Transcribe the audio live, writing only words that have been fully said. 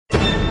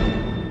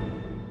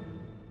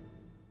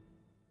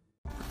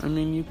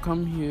mean, you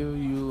come here,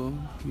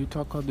 you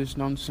talk all this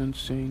nonsense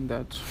saying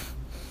that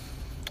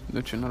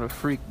you're not a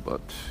freak,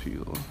 but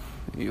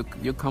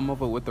you come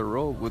over with a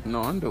robe with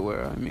no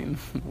underwear. I mean,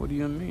 what do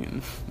you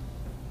mean?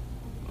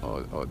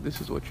 Oh,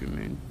 this is what you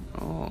mean.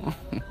 Oh.